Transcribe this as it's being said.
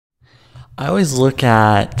I always look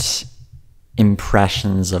at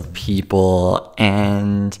impressions of people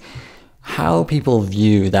and how people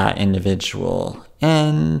view that individual.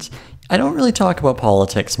 And I don't really talk about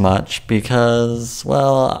politics much because,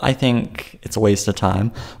 well, I think it's a waste of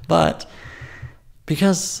time. But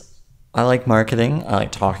because I like marketing, I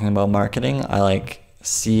like talking about marketing, I like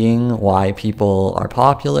seeing why people are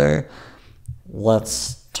popular,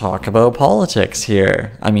 let's talk about politics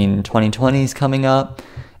here. I mean, 2020 is coming up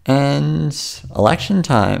and election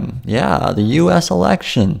time. Yeah, the US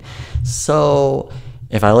election. So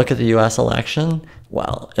if I look at the US election,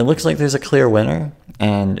 well, it looks like there's a clear winner,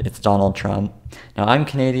 and it's Donald Trump. Now, I'm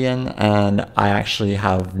Canadian, and I actually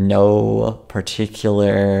have no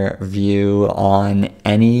particular view on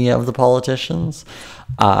any of the politicians.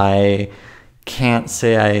 I can't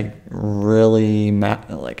say I really,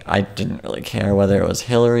 I didn't really care whether it was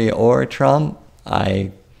Hillary or Trump.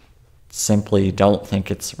 I simply don't think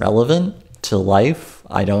it's relevant to life.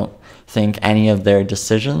 I don't think any of their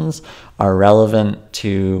decisions are relevant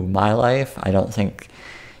to my life. I don't think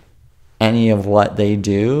any of what they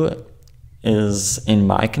do is in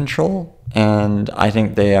my control. And I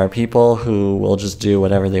think they are people who will just do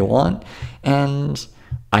whatever they want. And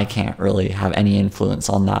I can't really have any influence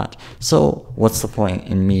on that. So what's the point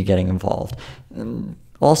in me getting involved? And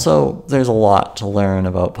also, there's a lot to learn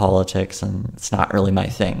about politics, and it's not really my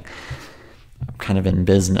thing. I'm kind of in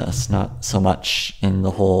business, not so much in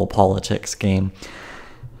the whole politics game.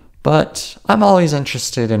 But I'm always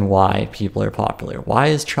interested in why people are popular. Why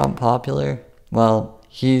is Trump popular? Well,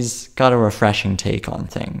 he's got a refreshing take on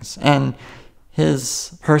things, and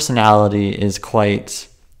his personality is quite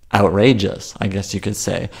outrageous, I guess you could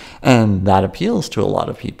say, and that appeals to a lot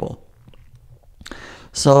of people.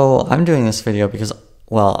 So I'm doing this video because,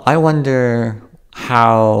 well, I wonder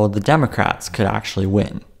how the Democrats could actually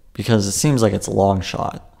win, because it seems like it's a long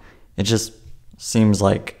shot. It just seems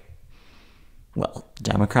like, well,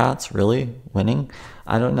 Democrats really winning?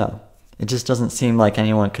 I don't know. It just doesn't seem like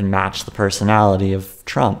anyone can match the personality of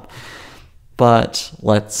Trump. But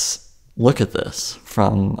let's look at this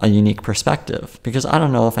from a unique perspective, because I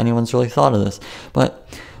don't know if anyone's really thought of this. But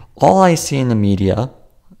all I see in the media,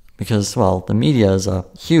 because, well, the media is a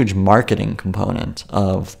huge marketing component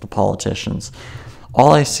of the politicians.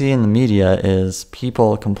 All I see in the media is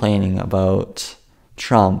people complaining about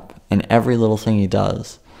Trump and every little thing he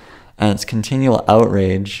does. And it's continual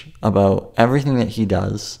outrage about everything that he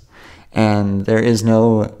does. And there is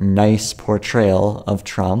no nice portrayal of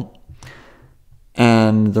Trump.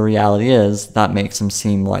 And the reality is that makes him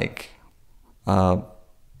seem like,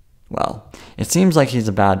 well, it seems like he's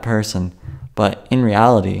a bad person. But in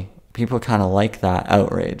reality, people kind of like that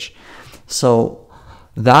outrage. So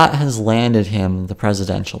that has landed him the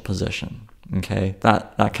presidential position. Okay,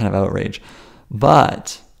 that kind of outrage.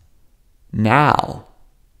 But now,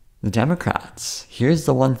 the Democrats, here's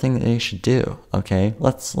the one thing that they should do, okay?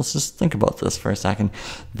 Let's just think about this for a second.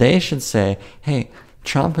 They should say, hey,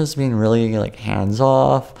 Trump has been really,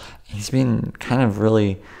 hands-off. He's been kind of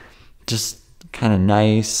really just kind of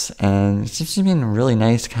nice, and he's just been a really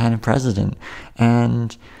nice kind of president.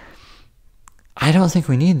 And I don't think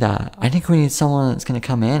we need that. I think we need someone that's going to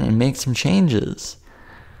come in and make some changes.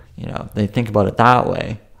 They think about it that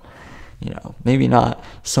way. Maybe not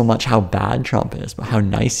so much how bad Trump is, but how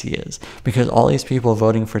nice he is. Because all these people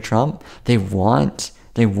voting for Trump, they want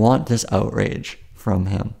this outrage from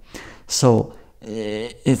him. So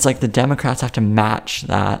it's like the Democrats have to match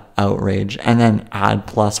that outrage and then add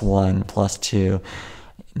 +1, +2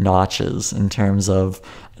 notches in terms of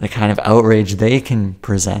the kind of outrage they can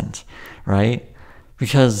present, right?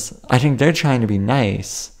 Because I think they're trying to be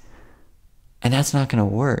nice, and that's not going to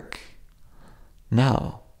work.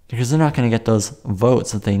 No. Because they're not going to get those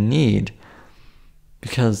votes that they need,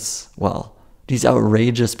 because, well, these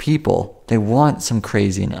outrageous people, they want some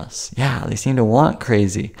craziness. Yeah, they seem to want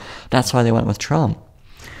crazy. That's why they went with Trump.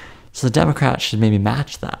 So the Democrats should maybe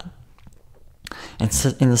match that. And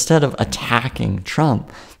so instead of attacking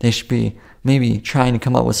Trump, they should be maybe trying to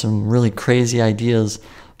come up with some really crazy ideas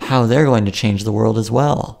how they're going to change the world as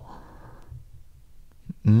well.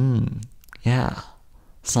 Yeah,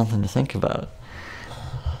 something to think about.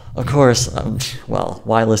 Of course, well,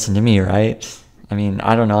 why listen to me, right? I mean,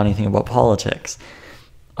 I don't know anything about politics.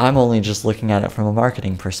 I'm only just looking at it from a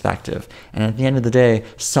marketing perspective. And at the end of the day,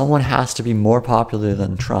 someone has to be more popular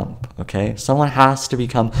than Trump, okay? Someone has to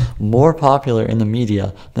become more popular in the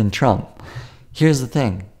media than Trump. Here's the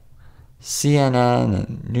thing. CNN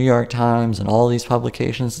and New York Times and all these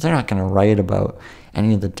publications, they're not going to write about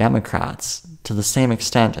any of the Democrats to the same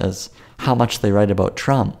extent as how much they write about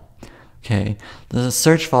Trump. Okay, the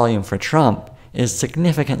search volume for Trump is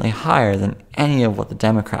significantly higher than any of what the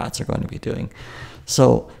Democrats are going to be doing.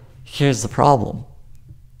 So here's the problem.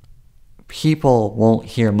 People won't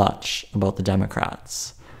hear much about the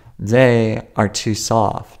Democrats. They are too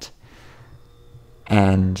soft.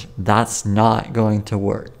 And that's not going to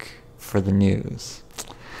work for the news.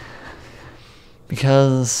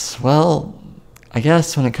 Because, well, I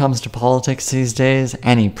guess when it comes to politics these days,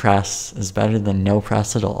 any press is better than no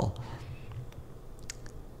press at all.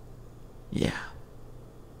 Yeah.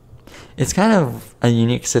 It's kind of a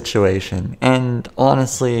unique situation. And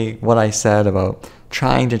honestly, what I said about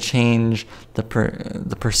trying to change the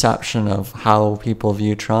perception of how people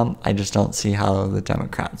view Trump, I just don't see how the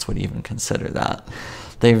Democrats would even consider that.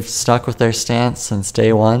 They've stuck with their stance since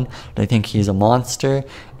day one. They think he's a monster,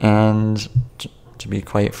 and to be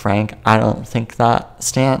quite frank, I don't think that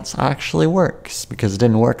stance actually works, because it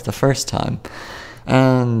didn't work the first time.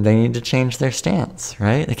 And they need to change their stance,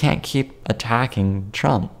 right? They can't keep attacking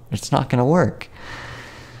Trump. It's not going to work.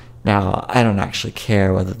 Now, I don't actually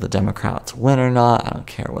care whether the Democrats win or not. I don't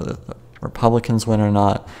care whether the Republicans win or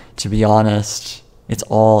not. To be honest, it's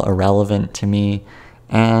all irrelevant to me.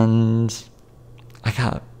 And I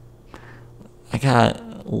got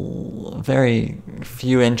very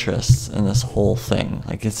few interests in this whole thing.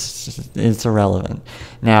 Like, it's irrelevant.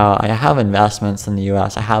 Now, I have investments in the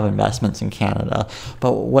U.S. I have investments in Canada.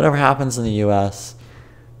 But whatever happens in the U.S.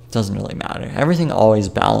 doesn't really matter. Everything always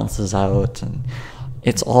balances out, and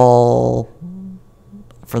it's all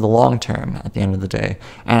for the long term at the end of the day.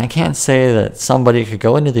 And I can't say that somebody could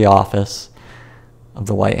go into the office of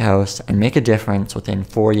the White House and make a difference within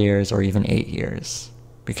 4 years or even 8 years.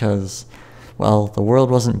 Because, well, the world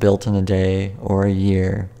wasn't built in a day or a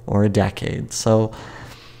year or a decade. So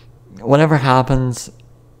whatever happens,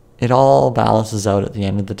 it all balances out at the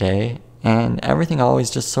end of the day, and everything always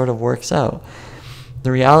just sort of works out.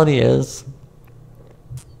 The reality is,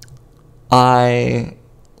 I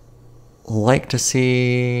like to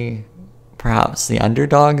see perhaps the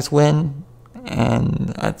underdogs win,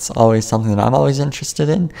 and that's always something that I'm always interested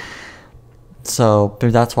in. So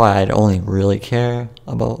that's why I'd only really care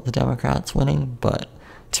about the Democrats winning. But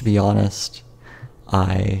to be honest,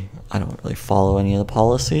 I don't really follow any of the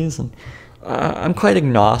policies, and I'm quite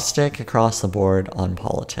agnostic across the board on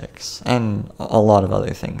politics and a lot of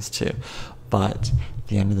other things too. But at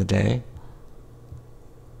the end of the day,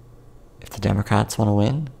 if the Democrats want to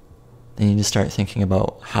win, they need to start thinking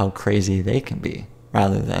about how crazy they can be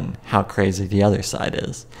rather than how crazy the other side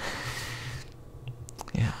is.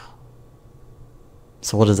 Yeah.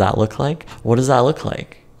 So what does that look like? What does that look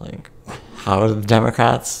like? Like, how do the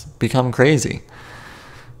Democrats become crazy?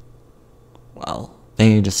 Well, they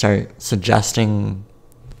need to start suggesting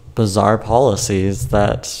bizarre policies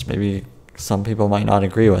that maybe some people might not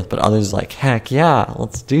agree with, but others like, heck yeah,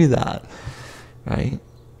 let's do that, right?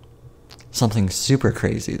 Something super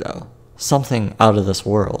crazy, though. Something out of this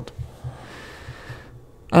world.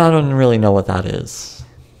 And I don't really know what that is.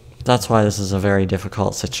 That's why this is a very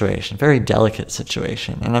difficult situation, very delicate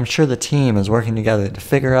situation. And I'm sure the team is working together to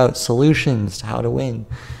figure out solutions to how to win.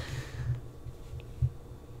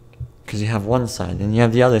 Because you have one side, and you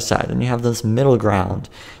have the other side, and you have this middle ground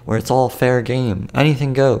where it's all fair game.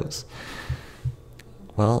 Anything goes.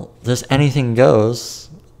 Well, this anything goes,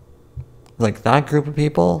 like that group of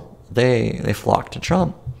people, they flock to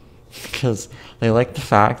Trump. Because they like the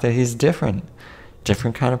fact that he's different.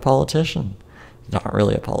 Different kind of politician. Not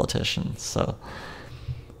really a politician. So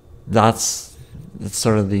it's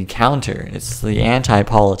sort of the counter. It's the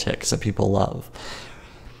anti-politics that people love.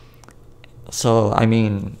 So, I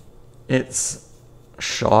mean, it's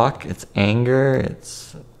shock, it's anger,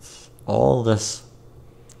 it's all this.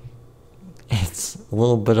 It's a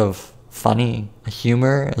little bit of funny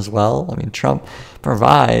humor as well. I mean, Trump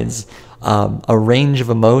provides a range of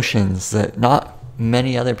emotions that not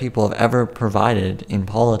many other people have ever provided in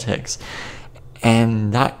politics.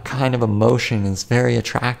 And that kind of emotion is very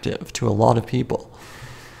attractive to a lot of people.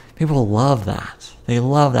 People love that. They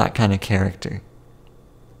love that kind of character.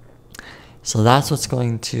 So that's what's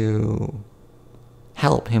going to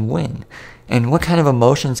help him win. And what kind of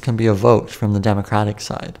emotions can be evoked from the Democratic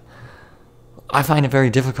side? I find it very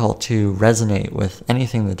difficult to resonate with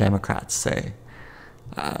anything the Democrats say.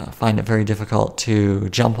 I find it very difficult to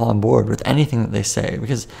jump on board with anything that they say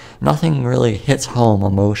because nothing really hits home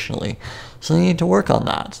emotionally. So they need to work on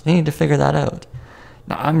that. They need to figure that out.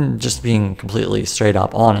 Now, I'm just being completely straight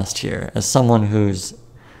up honest here. As someone who's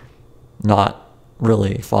not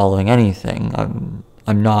really following anything,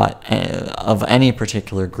 I'm not of any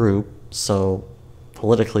particular group, so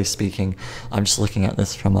politically speaking, I'm just looking at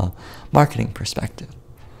this from a marketing perspective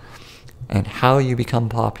and how you become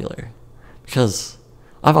popular. Because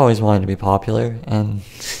I've always wanted to be popular, and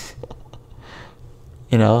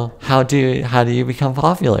how do you become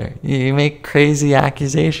popular? You make crazy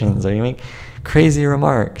accusations, or you make crazy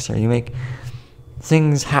remarks, or you make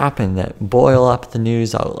things happen that boil up the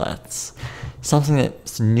news outlets. Something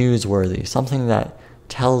that's newsworthy, something that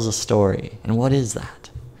tells a story. And what is that?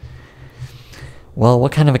 Well,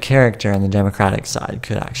 what kind of a character on the Democratic side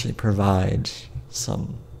could actually provide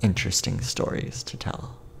some interesting stories to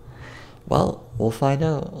tell? Well, we'll find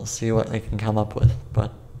out. We'll see what they can come up with.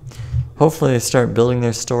 But hopefully they start building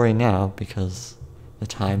their story now, because the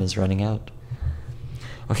time is running out.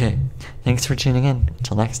 Okay, thanks for tuning in.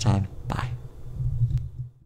 Until next time, bye.